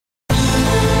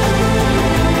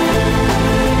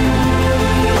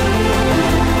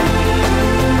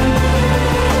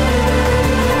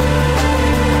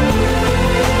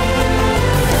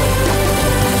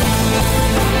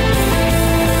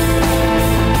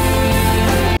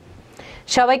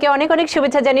সবাইকে অনেক অনেক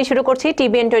শুভেচ্ছা জানিয়ে শুরু করছি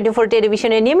টিবিএন 24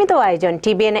 টেলিভিশনের নিয়মিত আয়োজন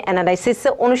টিবিএন অ্যানালাইসিস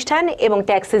অনুষ্ঠান এবং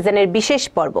ট্যাক্স সিজনের বিশেষ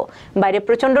পর্ব। বাইরে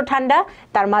প্রচন্ড ঠান্ডা,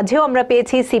 তার মাঝেও আমরা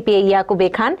পেয়েছি সিপিএ ইয়াকুবে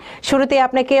খান। শুরুতে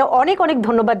আপনাকে অনেক অনেক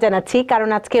ধন্যবাদ জানাচ্ছি, কারণ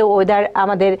আজকে ওয়েদার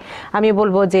আমাদের আমি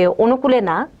বলবো যে অনুকূলে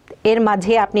না, এর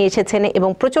মাঝে আপনি এসেছেন এবং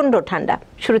প্রচন্ড ঠান্ডা।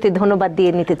 শুরুতে ধন্যবাদ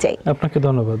দিয়ে নিতে চাই। আপনাকে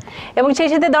ধন্যবাদ। এবং সেই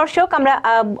সাথে দর্শক, আমরা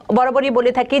বরাবরই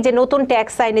বলে থাকি যে নতুন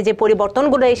ট্যাক্স আইনে যে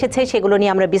পরিবর্তনগুলো এসেছে সেগুলো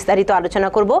নিয়ে আমরা বিস্তারিত আলোচনা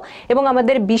করব এবং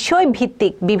আমাদের বিষয়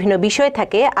ভিত্তিক বিভিন্ন বিষয়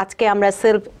থাকে। আজকে আমরা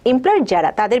সেলফ এমপ্লয়েড যারা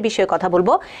তাদের বিষয়ে কথা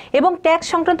বলবো এবং ট্যাক্স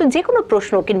সংক্রান্ত যে কোনো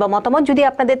প্রশ্ন কিংবা মতামত যদি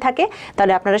আপনাদের থাকে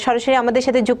তাহলে আপনারা সরাসরি আমাদের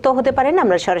সাথে যুক্ত হতে পারেন।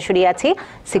 আমরা সরাসরি আছি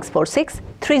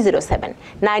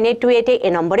 646-307-9828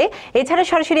 এই নম্বরে। এছাড়া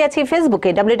সরাসরি আছি ফেসবুকে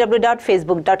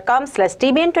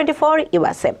www.facebook.com/tbn24USA।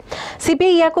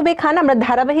 সিপিএ ইয়াকুবে খান আমরা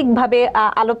ধারাবাহিকভাবে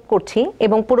আলাপ করছি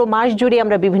এবং পুরো মাস জুড়ে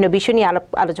আমরা বিভিন্ন বিষয় নিয়ে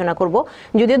আলোচনা করব।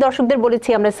 যদিও দর্শকদের বলেছি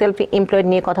আমরা সেলফ এমপ্লয়েড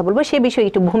নিয়ে কথা বলবো, সেই বিষয়ে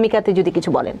একটু ভূমিকাতে যদি কিছু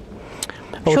বলেন,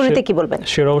 শুরুতে কি বলবেন?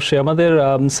 অবশ্যই আমাদের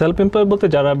সেলফ এমপ্লয়েড বলতে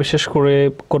যারা বিশেষ করে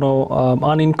কোনো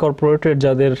আনইনকর্পোরেটেড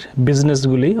যাদের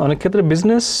বিজনেসগুলি, অনেক ক্ষেত্রে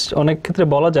বিজনেস অনেক ক্ষেত্রে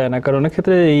বলা যায় না, কারণ অনেক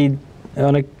ক্ষেত্রে এই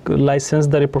অনেক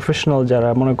লাইসেন্সধারী প্রফেশনাল যারা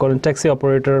মনে করেন ট্যাক্সি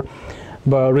অপারেটর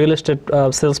বা real estate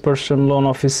sales person, loan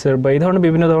officer বা এই ধরনের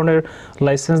বিভিন্ন ধরনের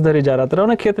লাইসেন্সধারী যারা, তারা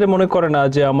অনেক ক্ষেত্রে মনে করে না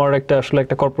যে আমার আসলে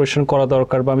একটা কর্পোরেশন করা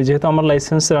দরকার, বা আমি যেহেতু আমার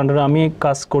লাইসেন্সের আন্ডারে আমি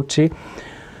কাজ করছি,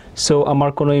 সো আমার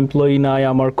কোনো এমপ্লয়ি নাই,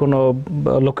 আমার কোনো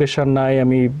লোকেশন নাই,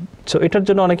 সো এটার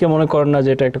জন্য অনেকে মনে করেন না যে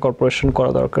এটা একটা কর্পোরেশন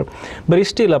করা দরকার। বাট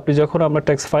স্টিল আপনি যখন আমরা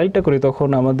ট্যাক্স ফাইলটা করি তখন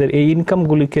আমাদের এই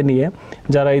ইনকামগুলিকে নিয়ে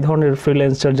যারা এই ধরনের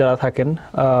ফ্রিল্যান্সার যারা থাকেন,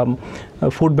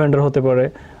 ফুড ভেন্ডার হতে পারে,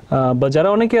 বা যারা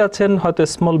অনেকে আছেন হয়তো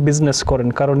স্মল বিজনেস করেন,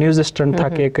 কারণ নিউজ স্ট্যান্ড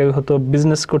থাকে, কেউ হয়তো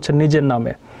বিজনেস করছেন নিজের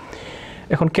নামে।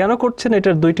 এখন কেন করছেন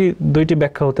এটার দুইটি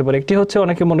ব্যাখ্যা হতে পারে। একটি হচ্ছে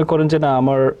অনেকে মনে করেন যে না,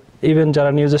 আমার ইভেন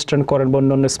যারা নিউজ স্ট্যান্ড করেন বা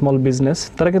অন্য স্মল বিজনেস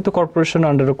তারা কিন্তু কর্পোরেশন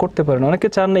আন্ডারও করতে পারেন। অনেকে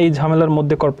চান না এই ঝামেলার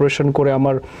মধ্যে কর্পোরেশন করে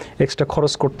আমার এক্সট্রা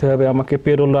খরচ করতে হবে, আমাকে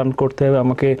পেরোল রান করতে হবে,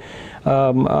 আমাকে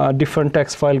ডিফারেন্ট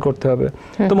ট্যাক্স ফাইল করতে হবে।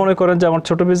 তো মনে করেন যে আমার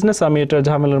ছোট বিজনেস, আমি এটা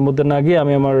ঝামেলার মধ্যে না গিয়ে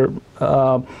আমি আমার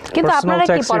পার্সোনাল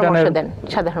ট্যাক্স রিটার্ন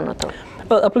সাধারণত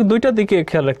আপনাকে দুইটা দিকে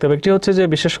খেয়াল রাখতে হবে। একটি হচ্ছে যে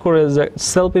বিশেষ করে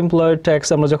সেলফ এমপ্লয়েড ট্যাক্স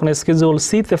আমরা যখন স্কেজুয়াল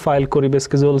সি তে ফাইল করি বা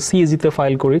স্কেজুয়াল সিজি তে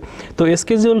ফাইল করি, তো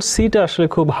স্কেজুয়াল সিটা আসলে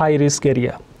খুব হাই রিস্ক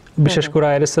এরিয়া, বিশেষ করে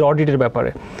আইআরএস এর অডিটের ব্যাপারে।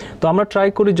 তো আমরা ট্রাই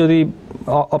করি যদি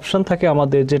অপশন থাকে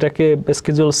আমাদের, যেটাকে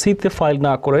স্কেজুয়াল সি তে ফাইল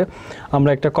না করে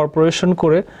আমরা একটা কর্পোরেশন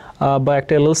করে বা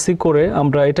একটা এলএলসি করে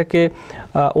আমরা এটাকে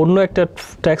অন্য একটা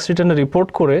ট্যাক্স রিটার্নে রিপোর্ট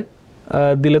করে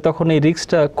দিলে তখন এই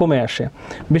রিস্কটা কমে আসে।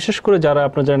 বিশেষ করে যারা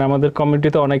আপনারা জানেন আমাদের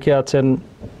কমিউনিটিতে অনেকে আছেন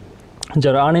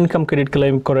যারা আনইনকাম ক্রেডিট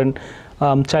ক্লেম করেন,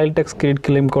 চাইল্ড ট্যাক্স ক্রেডিট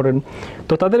ক্লেম করেন।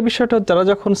 তো তাদের বিষয়টা যারা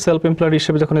যখন সেলফ এমপ্লয়েড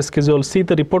হিসেবে যখন স্কেজুয়াল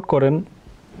সিতে রিপোর্ট করেন,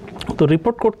 তো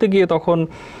রিপোর্ট করতে গিয়ে তখন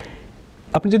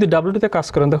আপনি যদি ডাব্লিউটিতে কাজ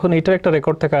করেন তখন এটার একটা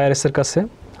রেকর্ড থাকে আইআরএস এর কাছে,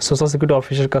 সোশ্যাল সিকিউরিটি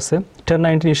অফিসের কাছে।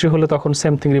 1019 ইস্যু হলে তখন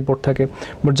সেম থিং রিপোর্ট থাকে।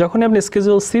 বাট যখনই আপনি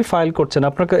স্কেজুয়াল সি ফাইল করছেন,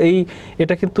 আপনাকে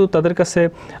এটা কিন্তু তাদের কাছে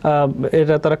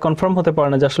এটা তারা কনফার্ম হতে পারে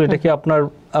না যে আসলে এটা কি আপনার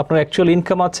অ্যাকচুয়াল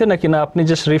ইনকাম আছে নাকি না, আপনি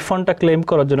জাস্ট রিফান্ডটা ক্লেম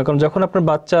করার জন্য। কারণ যখন আপনার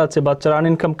বাচ্চা আছে, বাচ্চার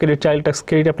আনইনকাম ক্রেডিট, চাইল্ড ট্যাক্স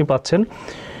ক্রেডিট আপনি পাচ্ছেন,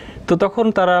 তো তখন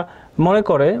তারা মনে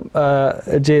করে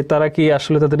যে তারা কি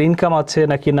আসলে তাদের ইনকাম আছে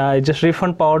নাকি না, জাস্ট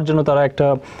রিফান্ড পাওয়ার জন্য তারা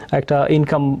একটা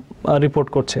ইনকাম রিপোর্ট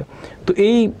করছে। তো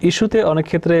এই ইস্যুতে অনেক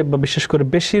ক্ষেত্রে বা বিশেষ করে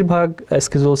বেশিরভাগ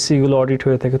স্কেজুয়াল সি গুলো অডিট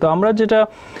হয়ে থাকে। তো আমরা যেটা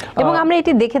এবং আমরা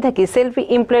এটি দেখে থাকি সেলফ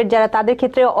এমপ্লয়েড যারা, তাদের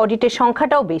ক্ষেত্রে অডিটের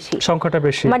সংখ্যাটা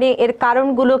বেশি। মানে এর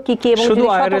কারণগুলো কি কি এবং শুধু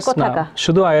আইআরএস না,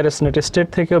 শুধু আইআরএস না, স্টেট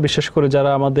থেকেও বিশেষ করে যারা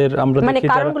আমরা দেখি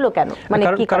কারণগুলো কেন, মানে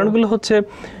কি কারণগুলো হচ্ছে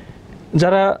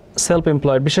যারা সেলফ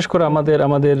এমপ্লয়েড, বিশেষ করে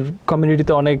আমাদের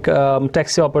কমিউনিটিতে অনেক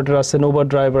ট্যাক্সি অপারেটর আছেন, উবার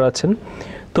ড্রাইভার আছেন।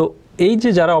 তো এই যে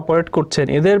যারা অপারেট করছেন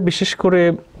এদের বিশেষ করে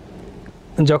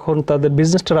যখন তাদের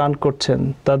বিজনেসটা রান করছেন,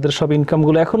 তাদের সব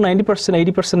ইনকামগুলো এখন 90%,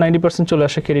 80%, 90% চলে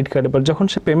আসে ক্রেডিট কার্ডে। বাট যখন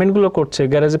সে পেমেন্টগুলো করছে,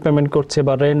 গ্যারেজে পেমেন্ট করছে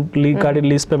বা রেন্ট গাড়ির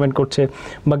লিজ পেমেন্ট করছে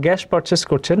বা গ্যাস পারচেস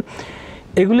করছেন,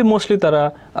 এগুলি মোস্টলি তারা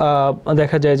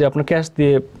দেখা যায় যে আপনার ক্যাশ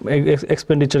দিয়ে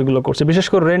এক্সপেন্ডিচারগুলো করছে, বিশেষ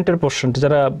করে রেন্টের পোর্শনটা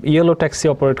যারা ইয়েলো ট্যাক্সি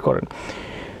অপারেট করেন।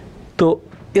 তো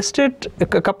state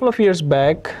couple of years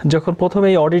back যখন প্রথমে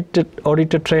এই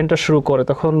অডিটের ট্রেন্ডটা শুরু করে,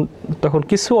 তখন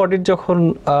কিছু অডিট যখন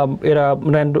এরা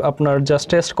আপনার জাস্ট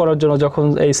টেস্ট করার জন্য যখন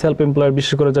এই সেলফ এমপ্লয়েড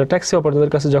বিশেষ করে যারা ট্যাক্সি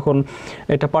অপারেটরদের কাছে যখন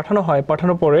এটা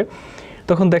পাঠানোর পরে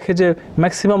তখন দেখে যে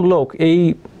ম্যাক্সিমাম লোক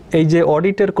এই যে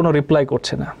অডিটের কোনো রিপ্লাই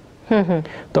করছে না।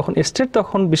 তখন স্টেট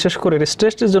বিশেষ করে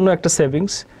স্টেটের জন্য একটা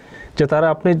সেভিংস, যে তারা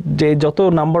আপনি যে যত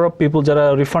নাম্বার অফ পিপল যারা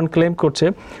রিফান্ড ক্লেম করছে,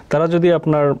 তারা যদি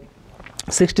আপনার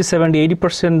 60, 70,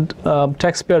 80%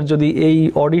 ট্যাক্স পেয়ার যদি এই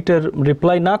অডিটের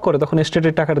রিপ্লাই না করে, তখন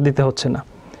স্টেটের টাকাটা দিতে হচ্ছে না।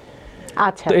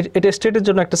 আচ্ছা, তো এটা স্টেটের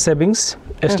জন্য একটা সেভিংস,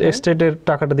 স্টেটের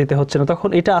টাকাটা দিতে হচ্ছে না। তখন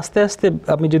এটা আস্তে আস্তে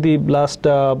আমি যদি last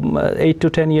 8 to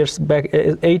 10 years back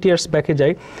 8 years ব্যাকে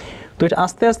যাই, তো এটা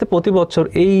আস্তে আস্তে প্রতি বছর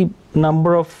এই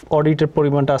নাম্বার অফ অডিটের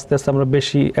পরিমাণটা আস্তে আস্তে আমরা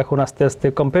বেশি, এখন আস্তে আস্তে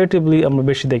কম্পারেটিভলি আমরা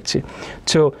বেশি দেখছি।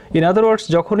 সো ইন আদার ওয়ার্ডস,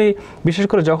 যখনই বিশেষ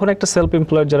করে যখন একটা সেলফ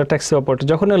এমপ্লয়েড যারা ট্যাক্সি অপারেটর,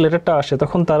 যখন লেটারটা আসে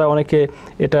তখন তারা অনেকে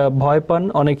এটা ভয় পান,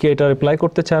 অনেকে এটা রিপ্লাই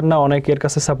করতে চান না, অনেকের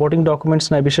কাছে সাপোর্টিং ডকুমেন্টস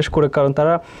নাই, বিশেষ করে কারণ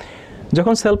তারা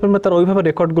যখন সেলফ এমপ্লয়েড তারা ওইভাবে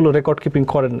রেকর্ড কিপিং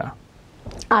করেন না।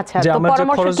 আচ্ছা, তো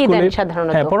পরামর্শ কি দেন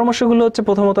সাধারণত? হ্যাঁ, পরামর্শগুলো হচ্ছে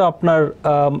প্রথমত আপনার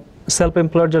সেলফ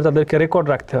এমপ্লয়েড যারা তাদেরকে রেকর্ড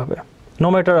রাখতে হবে। নো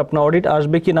ম্যাটার আপনার অডিট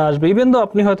আসবে কি না আসবে, ইভেন দো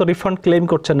আপনি হয়তো রিফান্ড ক্লেম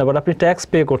করছেন না, বাট আপনি ট্যাক্স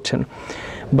পে করছেন,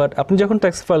 বাট আপনি যখন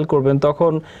ট্যাক্স ফাইল করবেন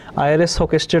তখন আইআরএস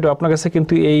হোক স্টেট আপনার কাছে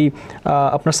কিন্তু এই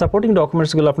আপনার সাপোর্টিং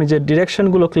ডকুমেন্টসগুলো, আপনি যে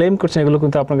ডিরেকশনগুলো ক্লেম করছেন এগুলো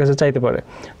কিন্তু আপনার কাছে চাইতে পারে।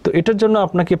 তো এটার জন্য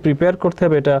আপনাকে প্রিপেয়ার করতে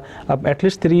হবে, এটা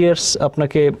অ্যাটলিস্ট 3 ইয়ার্স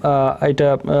আপনাকে এটা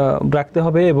রাখতে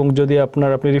হবে। এবং যদি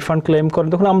আপনি রিফান্ড ক্লেম করেন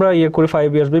তখন আমরা করি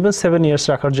 5 ইয়ার্স, ইভেন 7 ইয়ার্স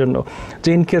রাখার জন্য, যে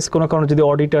ইন কেস কোনো কারণে যদি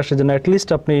অডিট আসে যেন অ্যাটলিস্ট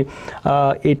আপনি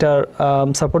এটার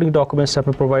সাপোর্টিং ডকুমেন্টস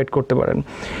আপনি প্রোভাইড করতে পারেন।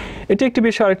 এটা একটি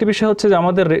বিষয়। আরেকটি বিষয় হচ্ছে যে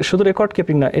আমাদের শুধু রেকর্ড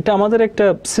কিপিং না, এটা আমাদের একটা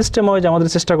সিস্টেম হয় যে আমাদের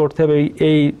চেষ্টা করতে হবে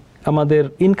এই আমাদের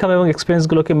ইনকাম এবং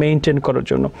এক্সপেন্সগুলোকে মেইনটেইন করার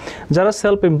জন্য। যারা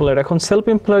সেলফ এমপ্লয়েড, এখন সেলফ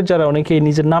এমপ্লয়েড যারা অনেকেই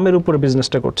নিজের নামের উপরে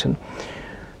বিজনেসটা করছেন,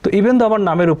 তো ইভেন তো আমার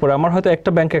নামের উপরে আমার হয়তো একটা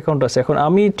ব্যাংক অ্যাকাউন্ট আছে, এখন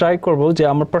আমি ট্রাই করব যে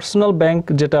আমার পার্সোনাল ব্যাংক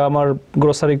যেটা আমার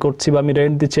গ্রোসারি করছি বা আমি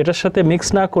রেন্ট দিচ্ছি এটার সাথে মিক্স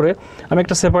না করে আমি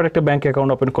একটা সেপারেট একটা ব্যাংক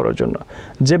অ্যাকাউন্ট ওপেন করার জন্য,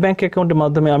 যে ব্যাংক অ্যাকাউন্টের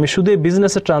মাধ্যমে আমি শুধু এই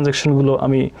বিজনেসের ট্রানজ্যাকশনগুলো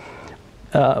আমি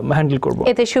হ্যান্ডেল করব।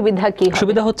 এতে সুবিধা কি?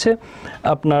 সুবিধা হচ্ছে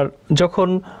আপনার যখন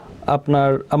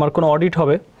আমার কোনো অডিট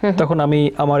হবে তখন আমি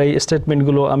আমার এই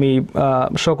স্টেটমেন্টগুলো আমি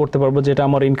শো করতে পারবো যেটা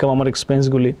আমার ইনকাম আমার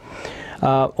এক্সপেন্সগুলি।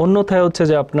 অন্যথায় হচ্ছে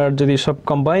যে আপনার যদি সব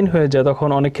কম্বাইন হয়ে যায় তখন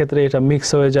অনেক ক্ষেত্রে এটা মিক্স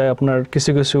হয়ে যায়, আপনার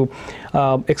কিছু কিছু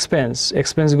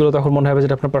এক্সপেন্সগুলো তখন মনে হবে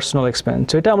যেটা আপনার পার্সোনাল এক্সপেন্স।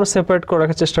 তো এটা আমরা সেপারেট করে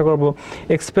রাখার চেষ্টা করবো।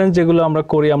 এক্সপেন্স যেগুলো আমরা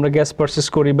করি, আমরা গ্যাস পারচেস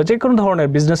করি বা যে কোনো ধরনের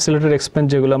বিজনেস রিলেটেড এক্সপেন্স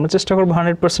যেগুলো, আমরা চেষ্টা করবো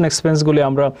 100% এক্সপেন্সগুলি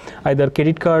আমরা either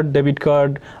credit card, debit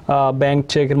card, bank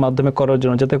চেকের মাধ্যমে করার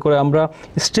জন্য, যাতে করে আমরা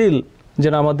স্টিল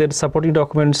যেন আমাদের সাপোর্টিং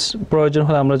ডকুমেন্টস প্রয়োজন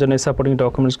হলে আমরা যেন এই সাপোর্টিং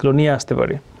ডকুমেন্টসগুলো নিয়ে আসতে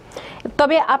পারি।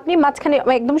 তবে আপনি মাঝখানে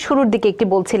একদম শুরুর দিকে একটি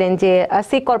বলছিলেন যে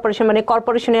সি কর্পোরেশন মানে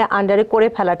কর্পোরেশনের আন্ডারে করে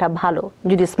ফেলাটা ভালো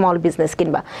যদি স্মল বিজনেস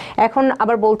কিংবা, এখন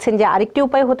আবার বলছেন যে আরেকটি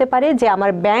উপায় হতে পারে যে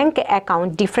আমার ব্যাংক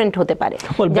অ্যাকাউন্ট ডিফারেন্ট হতে পারে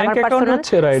আমার পার্সোনাল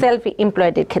সেলফ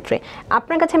এমপ্লয়েডের ক্ষেত্রে।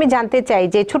 আপনার কাছে আমি জানতে চাই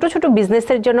যে ছোট ছোট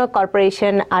বিজনেসের জন্য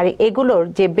কর্পোরেশন আর এগুলোর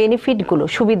যে বেনিফিটগুলো,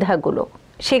 সুবিধাগুলো,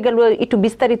 সেগুলো একটু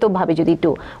বিস্তারিতভাবে যদি একটু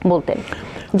বলতেন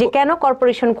যে কেন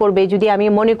কর্পোরেশন করবে যদি আমি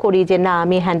মনে করি যে না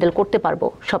আমি হ্যান্ডেল করতে পারবো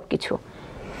সবকিছু।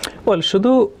 ওয়েল,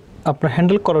 শুধু আপনার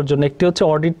হ্যান্ডেল করার জন্য একটি হচ্ছে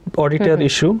অডিটের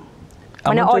ইস্যু,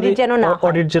 মানে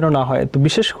অডিট যেন না হয়। তো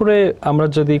বিশেষ করে আমরা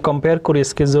যদি কম্পেয়ার করি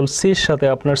স্কেজুয়াল সির সাথে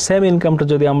আপনার সেম ইনকামটা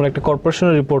যদি আমরা একটা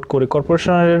কর্পোরেশনে রিপোর্ট করি,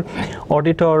 কর্পোরেশনের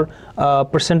অডিটর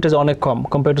পার্সেন্টেজ অনেক কম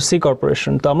কম্পেয়ার টু সি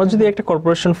কর্পোরেশন। তো আমরা যদি একটা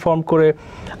কর্পোরেশন ফর্ম করে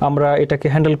আমরা এটাকে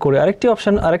হ্যান্ডেল করি,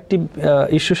 আরেকটি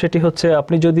ইস্যু সেটি হচ্ছে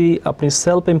আপনি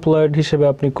সেলফ এমপ্লয়েড হিসেবে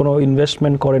আপনি কোনো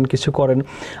ইনভেস্টমেন্ট করেন, কিছু করেন,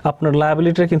 আপনার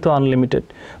লায়াবিলিটি কিন্তু আনলিমিটেড।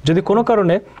 যদি কোনো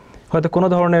কারণে হয়তো কোনো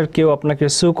ধরনের কেউ আপনাকে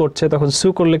সু করছে, তখন সু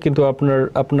করলে কিন্তু আপনার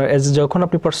যখন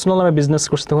আপনি পার্সোনাল নামে বিজনেস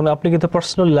করছেন তখন আপনি কিন্তু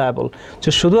পার্সোনাল লায়াবল। তো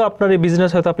শুধু আপনার এই বিজনেস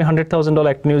হয়তো আপনি $100,000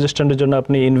 একটা নিউজ স্ট্যান্ডের জন্য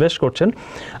আপনি ইনভেস্ট করছেন,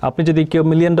 আপনি যদি কেউ $1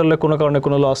 মিলিয়ন কোনো কারণে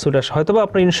কোনো লসুট আসে, হয়তো বা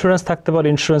আপনার ইন্স্যুরেন্স থাকতে পারে,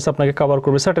 ইন্স্যুরেন্স আপনাকে কভার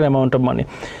করবে certain amount of money,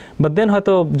 but then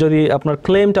হয়তো যদি আপনার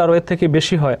ক্লেমটা আরও এর থেকে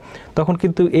বেশি হয় তখন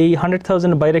কিন্তু এই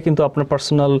 100,000 বাইরে কিন্তু আপনার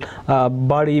পার্সোনাল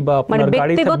বাড়ি বা আপনার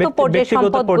গাড়ি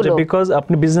ব্যক্তিগত পর্যায়ে, বিকজ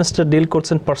আপনি বিজনেসটা ডিল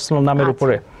করছেন পার্সোনাল নামের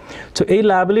উপরে। তো এই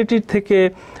লায়াবিলিটির থেকে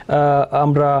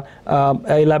আমরা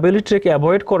এই লায়াবিলিটিকে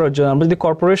অ্যাভয়েড করার জন্য আমরা যদি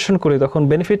কর্পোরেশন করি তখন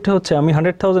বেনিফিটটা হচ্ছে আমি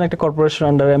 100,000 একটা কর্পোরেশন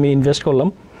আন্ডারে আমি ইনভেস্ট করলাম,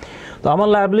 তো আমার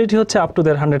লায়াবিলিটি হচ্ছে আপ টু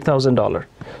 $100,000।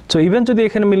 সো ইভেন যদি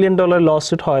এখানে $1 মিলিয়ন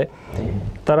লসুট হয়,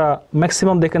 তারা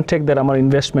maximum they can take there আমার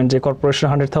ইনভেস্টমেন্ট, যে কর্পোরেশন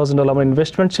 $100,000 আমার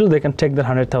ইনভেস্টমেন্ট ছিল, দে ক্যান টেক দ্যার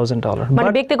 $100,000।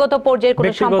 মানে ব্যক্তিগত পর্যায়ের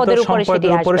কোনো সম্পদের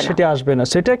উপরে সেটি আসবে না।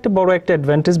 সেটা একটা বড় একটা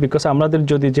অ্যাডভান্টেজ, বিকজ আমাদের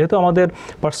যেহেতু আমাদের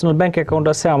পার্সোনাল ব্যাংক অ্যাকাউন্ট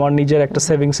আছে, আমার নিজের একটা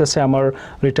সেভিংস আছে, আমার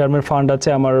রিটায়ারমেন্ট ফান্ড আছে,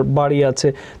 আমার বাড়ি আছে,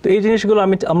 তো এই জিনিসগুলো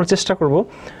আমরা চেষ্টা করব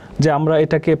যে আমরা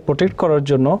এটাকে প্রোটেক্ট করার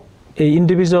জন্য এই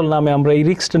ইন্ডিভিজুয়াল নামে আমরা এই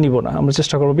রিস্কটা নিব না। আমরা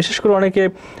চেষ্টা করবো, বিশেষ করে অনেকে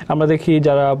আমরা দেখি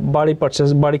যারা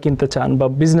বাড়ি কিনতে চান বা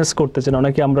বিজনেস করতে চান,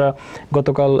 অনেকে আমরা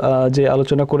গতকাল যে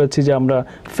আলোচনা করেছি যে আমরা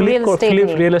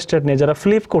রিয়েল এস্টেট নিয়ে যারা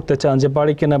ফ্লিপ করতে চান, যে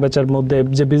বাড়ি কেনা বেচার মধ্যে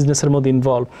যে বিজনেসের মধ্যে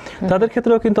ইনভলভ, তাদের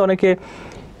ক্ষেত্রেও কিন্তু অনেকে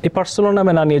এই পার্সোনাল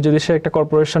নামে না নিয়ে যদি সে একটা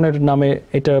কর্পোরেশনের নামে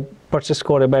এটা পারচেজ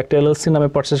করে বা একটা এলএলসি নামে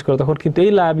পারচেজ করে, তখন কিন্তু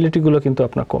এই লায়াবিলিটিগুলো কিন্তু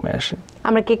আপনার কমে আসে।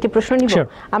 আমরা কি একটি প্রশ্ন নিব? Sure.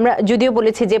 আমরা যদিও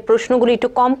বলেছি যে প্রশ্নগুলো একটু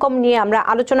কম কম নিয়ে আমরা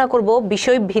আলোচনা করব,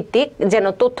 বিষয় ভিত্তিক, যেন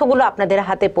তথ্যগুলো আপনাদের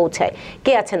হাতে পৌঁছায়।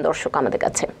 কে আছেন দর্শক আমাদের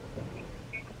কাছে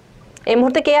এই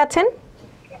মুহূর্তে? কে আছেন?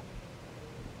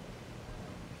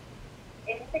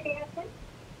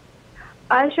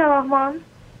 Aisha Rahman.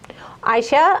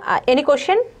 Ayesha, any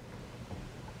question?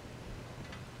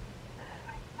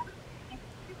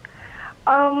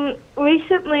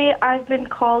 Recently I've been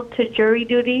called to jury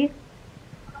duty.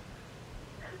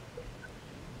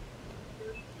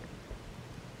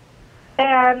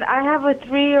 And I have a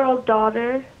 3-year-old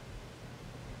daughter.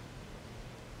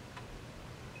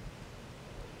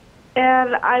 And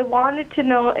I wanted to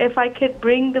know if I could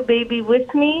bring the baby with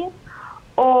me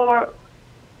or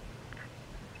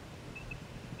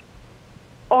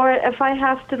if I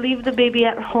have to leave the baby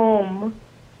at home.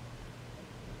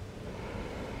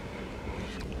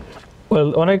 Well,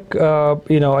 Onek,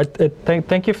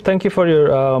 thank you for your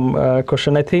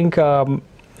question. I think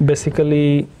basically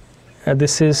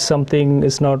this is something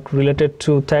is not related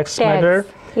to tax matter.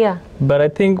 Yeah. But I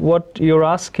think what you're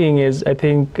asking is, I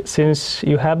think since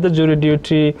you have the jury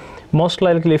duty, most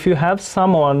likely if you have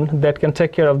someone that can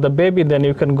take care of the baby, then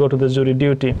you can go to the jury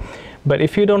duty. But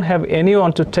if you don't have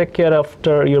anyone to take care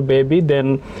after your baby, then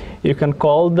you can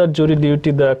call the jury duty,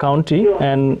 the county,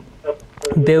 and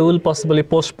they will possibly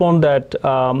postpone that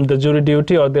the jury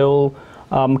duty, or they will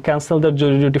cancel the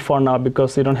jury duty for now because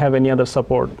they don't have any other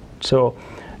support. So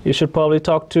you should probably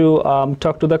talk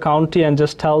to the county and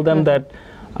just tell them that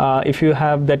if you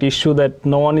have that issue that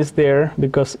no one is there,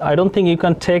 because I don't think you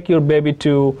can take your baby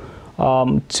to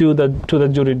the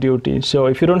jury duty. So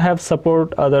if you don't have support,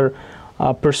 other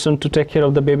person to take care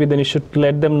of the baby, then you should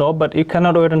let them know. But you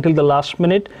cannot wait until the last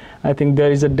minute. I think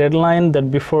there is a deadline that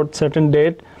before certain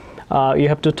date you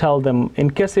have to tell them. In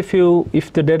case if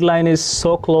the deadline is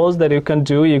so close that you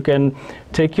can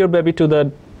take your baby to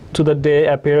the day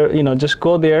appear, just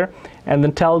go there and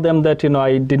then tell them that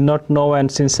I did not know, and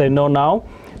since I know now,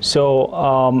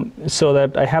 so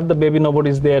that I have the baby,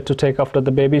 nobody's there to take after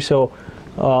the baby. So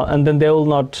and then they will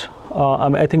not.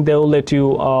 I think they will let you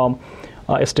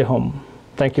stay home.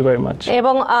 Thank you very much.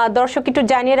 এবং দর্শক একটু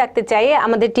জানিয়ে রাখতে চাই,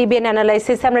 আমাদের TBN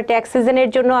অ্যানালাইসিসে আমরা tax সিজনের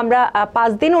জন্য আমরা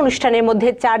 5 দিন অনুষ্ঠানের মধ্যে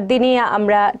 4 দিনই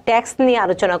আমরা ট্যাক্স নিয়ে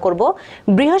আলোচনা করব।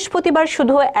 বৃহস্পতিবার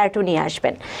শুধু অ্যাটর্নি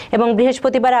আসবেন, এবং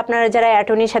বৃহস্পতিবার আপনারা যারা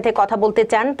অ্যাটর্নির সাথে কথা বলতে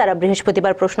চান তারা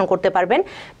বৃহস্পতিবার প্রশ্ন করতে পারবেন।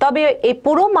 তবে এই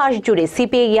পুরো মাস জুড়ে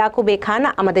সিপিএ ইয়াকুবে খান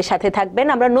আমাদের সাথে থাকবেন।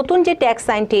 আমরা নতুন যে ট্যাক্স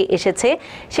আইনটি এসেছে,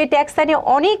 সেই ট্যাক্স আইনে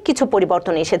অনেক কিছু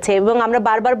পরিবর্তন এসেছে, এবং আমরা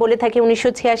বারবার বলে থাকি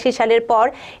 1986 সালের পর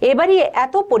এবারই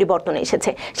এত পরিবর্তন এসেছে।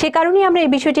 সে কারণেই আমরা এই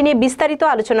বিষয়টি নিয়ে বিস্তারিত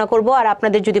আলোচনা করব। আর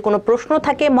আপনাদের যদি কোনো প্রশ্ন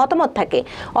থাকে, মতামত থাকে,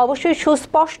 অবশ্যই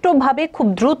সুস্পষ্টভাবে খুব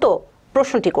দ্রুত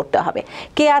প্রশ্নটি করতে হবে।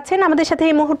 কে আছেন আমাদের সাথে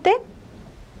এই মুহূর্তে?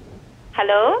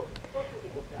 হ্যালো,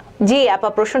 জি আপা,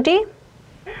 প্রশ্নটি?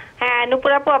 হ্যাঁ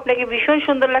নূপুর আপু, আপনাকে ভীষণ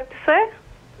সুন্দর লাগতেছে।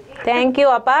 থ্যাংক ইউ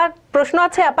আপা। প্রশ্ন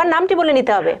আছে আপার, নামটি বলে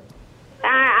নিতে হবে।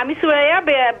 আমি সুরাইয়া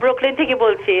ব্রুকলিন থেকে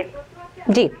বলছি।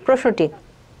 জি, প্রশ্নটি?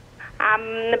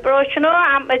 প্রশ্ন,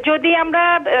 যদি আমরা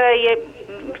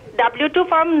W2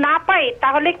 ফর্ম না পাই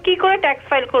তাহলে কি করে ট্যাক্স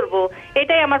ফাইল করব,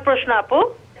 এটাই আমার প্রশ্ন আপু।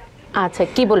 আচ্ছা,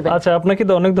 কি বলবেন? আচ্ছা, আপনাকে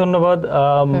তো অনেক ধন্যবাদ।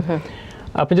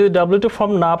 আপনি যদি W2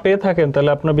 ফর্ম না পেয়ে থাকেন,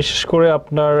 তাহলে আপনার বিশেষ করে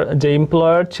আপনার যে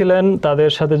এমপ্লয়ার ছিলেন তাদের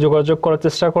সাথে যোগাযোগ করার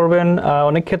চেষ্টা করবেন।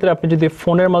 অনেক ক্ষেত্রে আপনি যদি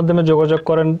ফোনের মাধ্যমে যোগাযোগ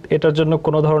করেন, এটার জন্য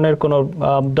কোনো ধরনের কোনো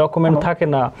ডকুমেন্ট থাকে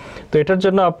না, তো এটার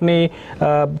জন্য আপনি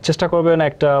চেষ্টা করবেন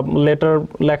একটা লেটার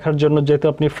লেখার জন্য। যেহেতু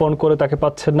আপনি ফোন করে তাকে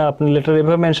পাচ্ছেন না, আপনি লেটার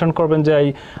এভাবে মেনশন করবেন যে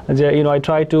I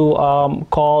try to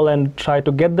call and try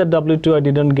to get the W2, I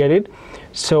didn't get it,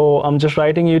 so I'm just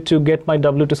writing you to get my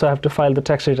W2, so I have to file the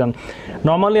tax return.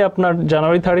 Normally আপনার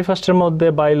জানুয়ারি 31 এর মধ্যে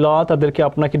by law তাদেরকে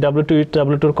আপনাকে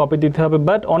W2 copy দিতে হবে।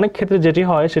 But অনেক ক্ষেত্রে যেটি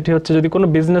হয় সেটি হচ্ছে, যদি কোনো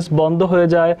বিজনেস বন্ধ হয়ে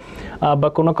যায় বা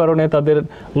কোনো কারণে তাদের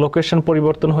লোকেশন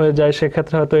পরিবর্তন হয়ে যায়,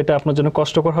 সেক্ষেত্রে হয়তো এটা আপনার জন্য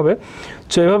কষ্টকর হবে।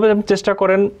 সো এভাবে চেষ্টা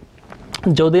করেন।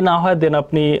 যদি না হয় দেন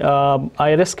আপনি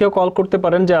আইআরএসকেও কল করতে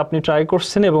পারেন যে আপনি ট্রাই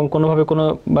করছেন এবং কোনোভাবে কোনো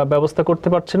ব্যবস্থা করতে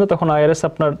পারছেন না, তখন আইআরএস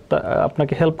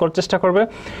আপনাকে হেল্প করার চেষ্টা করবে।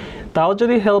 তাও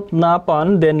যদি হেল্প না পান,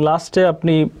 দেন লাস্টে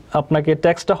আপনাকে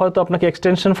ট্যাক্সটা হয়তো আপনাকে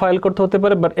এক্সটেনশন ফাইল করতে হতে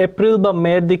পারে। বাট এপ্রিল বা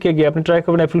মের দিকে গিয়ে আপনি ট্রাই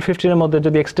করবেন এপ্রিল 15 এর মধ্যে,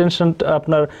 যদি এক্সটেনশন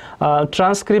আপনার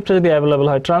ট্রান্সক্রিপ্টটা যদি অ্যাভেলেবল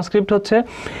হয়। ট্রান্সক্রিপ্ট হচ্ছে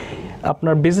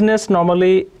আপনার বিজনেস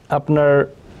নর্মালি আপনার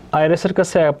আইআরএস এর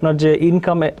কাছে আপনার যে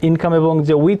ইনকাম এবং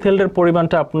যে উইথহেল্ডের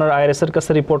পরিমাণটা আপনার আইআরএস এর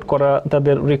কাছে রিপোর্ট করা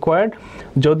তাদের রিকোয়ার্ড।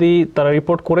 যদি তারা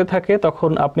রিপোর্ট করে থাকে,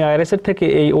 তখন আপনি আইআরএস এর থেকে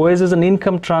এই ওয়েজেস এন্ড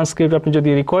ইনকাম ট্রান্সক্রিপ্ট আপনি যদি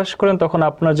রিকোয়েস্ট করেন, তখন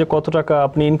আপনার যে কত টাকা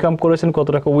আপনি ইনকাম করেছেন, কত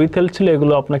টাকা উইথহেল্ড ছিল,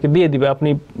 এগুলো আপনাকে দিয়ে দিবে, আপনি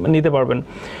নিতে পারবেন।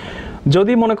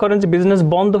 যদি মনে করেন যে বিজনেস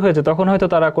বন্ধ হয়েছে, তখন হয়তো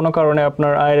তারা কোনো কারণে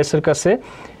আপনার আইআরএস এর কাছে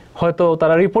হয়তো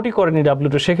তারা রিপোর্টই করেনি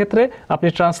W2, সেক্ষেত্রে আপনি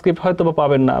ট্রান্সক্রিপ্ট হয়তো বা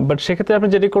পাবেন না। বাট সেক্ষেত্রে আপনি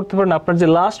যেটি করতে পারেন, আপনার যে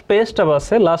লাস্ট পে স্ট্যাব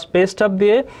আছে, লাস্ট পে স্ট্যাব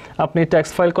দিয়ে আপনি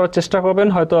ট্যাক্স ফাইল করার চেষ্টা করবেন।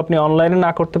 হয়তো আপনি অনলাইনে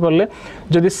না করতে পারলে,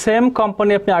 যদি সেম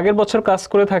কোম্পানি আপনি আগের বছর কাজ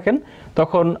করে থাকেন,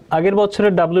 তখন আগের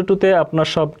বছরের W2-তে আপনার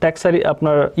সব ট্যাক্সারি,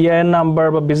 আপনার ইআইএন নাম্বার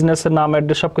বা বিজনেসের নাম,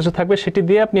 অ্যাড্রেস সব কিছু থাকবে, সেটি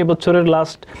দিয়ে আপনি এবছরের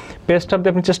লাস্ট পে স্ট্যাব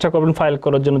দিয়ে আপনি চেষ্টা করবেন ফাইল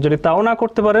করার জন্য। যদি তাও না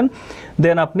করতে পারেন,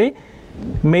 দেন আপনি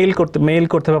মেইল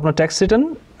করতে হবে আপনার ট্যাক্স রিটার্ন।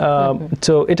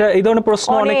 তো এটা এই ধরনের প্রশ্ন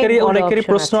অনেকেরই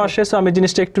প্রশ্ন আসে, সো আমি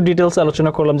জিনিসটা একটু ডিটেইলস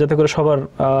আলোচনা করলাম যাতে করে সবার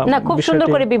না, খুব সুন্দর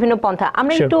করে বিভিন্ন পন্থা।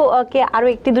 আমরা একটু আরো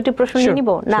একটি দুটি প্রশ্ন নিয়ে নিব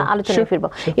না, আলোচনায় ফিরবো।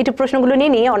 একটু প্রশ্নগুলো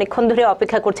নিয়ে অনেকক্ষণ ধরে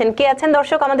অপেক্ষা করছেন। কে আছেন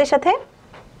দর্শক আমাদের সাথে?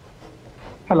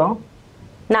 হ্যালো,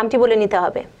 নামটি বলে নিতে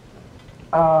হবে।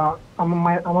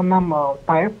 আমার নাম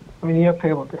পায়েস, আমি নিউ ইয়র্ক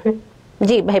থেকে বলতেছি।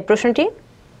 জি ভাই, প্রশ্নটি।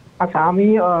 আচ্ছা, আমি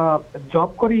জব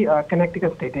করি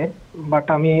কানেকটিকাট স্টেটে, বাট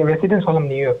আমি রেসিডেন্স হলাম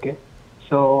নিউ ইয়র্কে।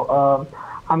 সো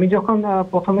আমি যখন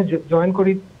প্রথমে জয়েন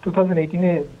করি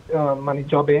 2018-এ মানে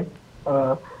জবে,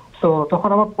 সো তখন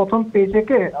আমার প্রথম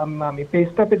পেজেকে আমি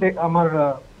পেজটা পেতে আমার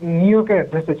নিউ ইয়র্কের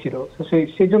অ্যাড্রেসে ছিল,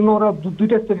 সেই জন্য ওরা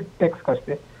দুইটা স্টেটের ট্যাক্স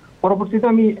কাটছে। পরবর্তীতে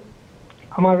আমি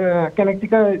আমার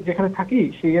কানেকটিকা যেখানে থাকি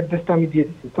সেই অ্যাড্রেসটা আমি দিয়ে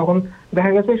দিচ্ছি, তখন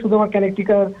দেখা গেছে শুধু আমার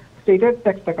কানেকটিকার স্টেটের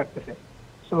ট্যাক্সটা কাটতেছে।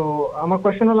 তো আমার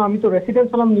কোয়েশ্চেন হলো, আমি তো রেসিডেন্স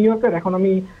হলাম নিউ ইয়র্কের, এখন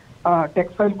আমি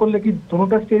ট্যাক্স ফাইল করলে কি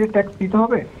দুটোটা স্টেটের ট্যাক্স দিতে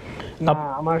হবে না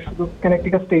আমার শুধু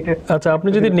কানেকটিকাট স্টেটের? আচ্ছা, আপনি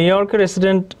যদি নিউ ইয়র্কের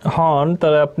রেসিডেন্ট হন,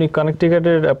 তাহলে আপনি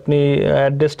কানেকটিকাটের আপনি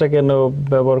অ্যাড্রেসটা কেন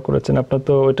ব্যবহার করেছেন? আপনার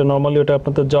তো ওইটা নরমালি ওটা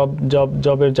আপনার তো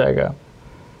জবের জায়গা।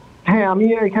 হ্যাঁ, আমি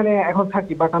এখানে এখন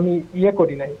থাকি, বাট আমি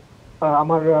করি নাই,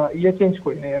 আমার চেঞ্জ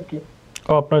করি নাই আর কি।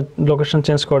 আপনার লোকেশন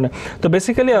চেঞ্জ করে না। তো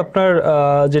বেসিক্যালি আপনার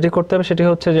যেটি করতে হবে সেটি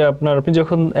হচ্ছে যে আপনি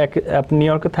যখন আপনি নিউ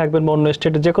ইয়র্কে থাকবেন বা অন্য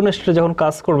স্টেটে, যে কোনো স্টেটে যখন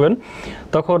কাজ করবেন,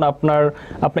 তখন আপনার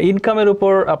ইনকামের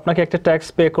উপর আপনাকে একটা ট্যাক্স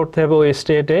পে করতে হবে ওই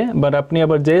স্টেটে। বাট আপনি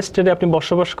আবার যে স্টেটে আপনি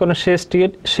বসবাস করেন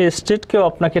সেই স্টেটকেও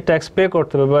আপনাকে ট্যাক্স পে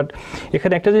করতে হবে। বাট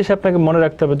এখানে একটা জিনিস আপনাকে মনে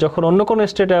রাখতে হবে, যখন অন্য কোনো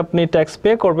স্টেটে আপনি ট্যাক্স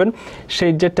পে করবেন,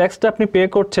 সেই যে ট্যাক্সটা আপনি পে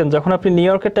করছেন, যখন আপনি নিউ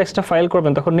ইয়র্কের ট্যাক্সটা ফাইল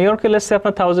করবেন, তখন নিউ ইয়র্কে লেসে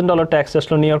আপনার $1000 ট্যাক্স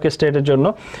আসলো নিউ ইয়র্কের স্টেটের জন্য।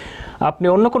 আপনি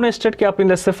অন্য কোনো স্টেটকে আপনি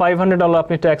লেসে $500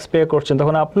 আপনি ট্যাক্স পে করছেন,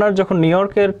 তখন আপনার যখন নিউ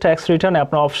ইয়র্কের ট্যাক্স রিটার্নে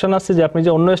আপনার অপশন আছে যে আপনি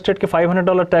যে অন্য স্টেটকে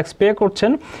 $500 ট্যাক্স পে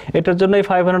করছেন, এটার জন্য এই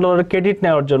 $500 ক্রেডিট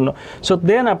নেওয়ার জন্য। সো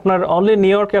দেন আপনার অনলি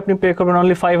নিউ ইয়র্কে আপনি পে করবেন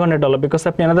অনলি $500, বিকজ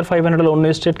আপনি অ্যানাদার $500 অন্য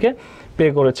স্টেটকে পে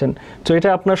করেছেন। তো এটা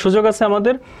আপনার সুযোগ আছে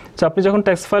আমাদের। তো আপনি যখন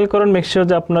ট্যাক্স ফাইল করেন, মেক শিওর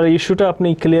যে আপনার ইস্যুটা আপনি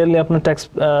ক্লিয়ারলি আপনার ট্যাক্স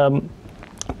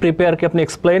প্রিপেয়ারকে আপনি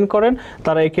এক্সপ্লেইন করেন,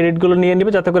 তারা এই ক্রেডিটগুলো নিয়ে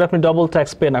নেবে যাতে করে আপনি ডবল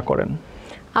ট্যাক্স পে না করেন।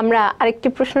 আমরা আরেকটি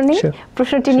প্রশ্ন নিই,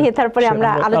 প্রশ্নটি নিয়ে তারপরে আমরা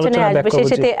আলোচনায় আসবো, সেই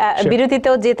সাথে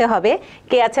বিরতিতেও যেতে হবে।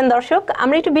 কে আছেন দর্শক?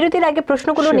 আমরা একটু বিরতির আগে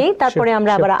প্রশ্নগুলো নিই, তারপরে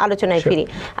আমরা আবার আলোচনায় ফিরি।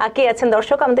 কে আছেন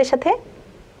দর্শক আমাদের সাথে?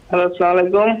 হ্যালো, আসসালামু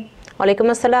আলাইকুম। ওয়ালাইকুম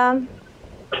আসসালাম।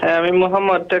 হ্যাঁ, আমি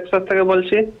মোহাম্মদ টেক্সাস থেকে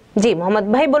বলছি। জি মোহাম্মদ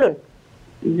ভাই বলুন।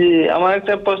 জি, আমার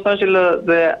একটা প্রশ্ন ছিল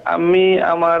যে আমি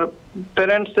আমার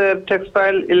প্যারেন্টস এর ট্যাক্স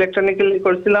ফাইল ইলেকট্রনিক্যালি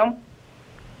করছিলাম,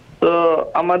 তো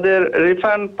আমাদের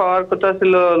রিফান্ড পাওয়ার কথা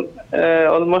ছিল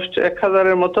অলমোস্ট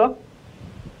 1000-এর মতো,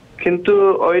 কিন্তু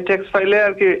ওই ট্যাক্স ফাইলে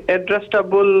আর কি অ্যাড্রেসটা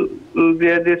ভুল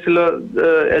দিয়ে দিয়েছিল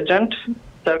এজেন্ট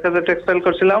যার কাছে ট্যাক্স ফাইল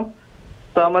করছিলাম,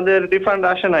 তো আমাদের রিফান্ড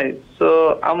আসে নাই। তো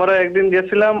আমরা একদিন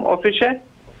গেছিলাম অফিসে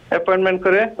অ্যাপয়েন্টমেন্ট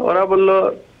করে, ওরা বললো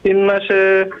 3 মাসে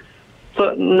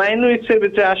 9 উইকসের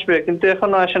ভিতরে আসবে, কিন্তু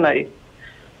এখনো আসে নাই।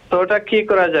 তো ওটা কি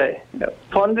করা যায়?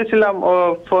 ফোন দিছিলাম, ও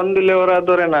ফোন দিলে ওরা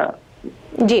ধরে না।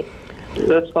 জি,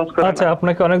 আচ্ছা,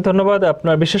 আপনাকে অনেক ধন্যবাদ।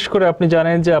 আপনার বিশেষ করে আপনি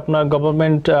জানেন যে আপনার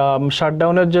গভর্নমেন্ট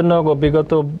শাটডাউনের জন্য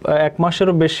বিগত 1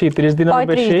 মাসেরও বেশি, 30 দিনেরও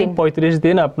বেশি, 35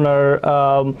 দিন আপনার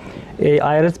এই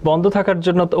আইআরএস বন্ধ থাকার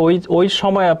জন্য ওই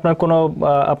সময় আপনার কোনো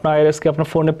আপনার আইআরএসকে আপনার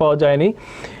ফোনে পাওয়া যায়নি।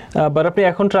 বাট আপনি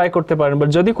এখন ট্রাই করতে পারেন। বাট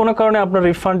যদি কোনো কারণে আপনার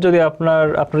রিফান্ড যদি আপনার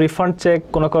রিফান্ড চেক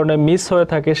কোনো কারণে মিস হয়ে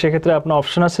থাকে, সেক্ষেত্রে আপনার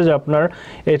অপশন আছে যে আপনার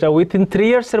এটা উইথিন 3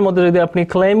 ইয়ার্সের মধ্যে যদি আপনি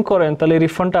ক্লেম করেন, তাহলে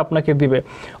রিফান্ডটা আপনাকে দিবে।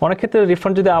 অনেক ক্ষেত্রে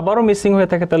রিফান্ড যদি আবারও মিসিং হয়ে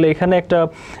থাকে, তাহলে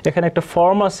এখানে একটা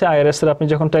ফর্ম আছে আইআরএসের, আপনি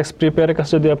যখন ট্যাক্স প্রিপেয়ারের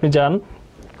কাছে যদি আপনি যান,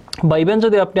 বা ইভেন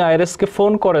যদি আপনি আইআরএসকে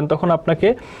ফোন করেন, তখন আপনাকে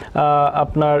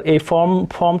আপনার এই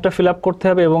ফর্মটা ফিল আপ করতে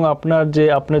হবে, এবং আপনার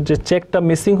যে চেকটা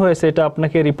মিসিং হয়েছে এটা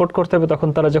আপনাকে রিপোর্ট করতে হবে। তখন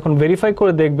তারা যখন ভেরিফাই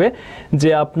করে দেখবে যে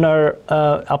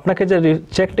আপনাকে যে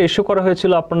চেকটা ইস্যু করা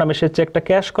হয়েছিল আপনার নামে, সেই চেকটা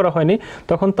ক্যাশ করা হয়নি,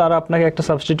 তখন তারা আপনাকে একটা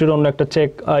সাবস্টিটিউট অন্য একটা চেক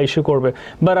ইস্যু করবে।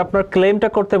 বা আপনার ক্লেমটা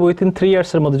করতে হবে উইথিন 3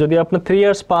 ইয়ার্সের মধ্যে। যদি আপনার 3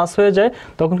 ইয়ার্স পাস হয়ে যায়,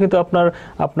 তখন কিন্তু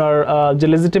আপনার যে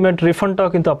লেজিটিমেট রিফান্ডটাও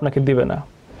কিন্তু আপনাকে দিবে না।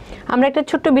 আমরা একটা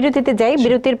ছোট্ট বিরতিতে যাই,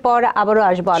 বিরতির পর আবারও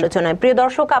আসবো আলোচনায়। প্রিয়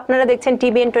দর্শক, আপনারা দেখছেন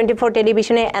TBN 24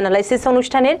 টেলিভিশনে অ্যানালাইসিস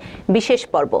অনুষ্ঠানের বিশেষ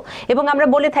পর্ব, এবং আমরা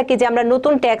বলে থাকি যে আমরা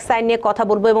নতুন ট্যাক্স আইন নিয়ে কথা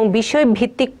বলবো এবং বিষয়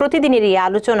ভিত্তিক প্রতিদিনের এই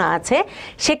আলোচনা আছে।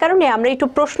 সে কারণে আমরা একটু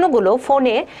প্রশ্নগুলো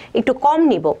ফোনে একটু কম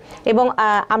নিব এবং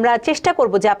আমরা চেষ্টা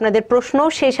করব যে আপনাদের প্রশ্ন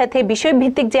সেই সাথে বিষয়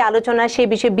ভিত্তিক যে আলোচনা সেই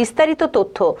বিষয়ে বিস্তারিত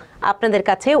তথ্য আপনাদের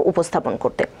কাছে উপস্থাপন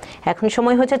করতে। এখন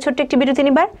সময় হচ্ছে ছোট্ট একটি বিরতি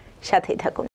নিবার, সাথেই থাকুন।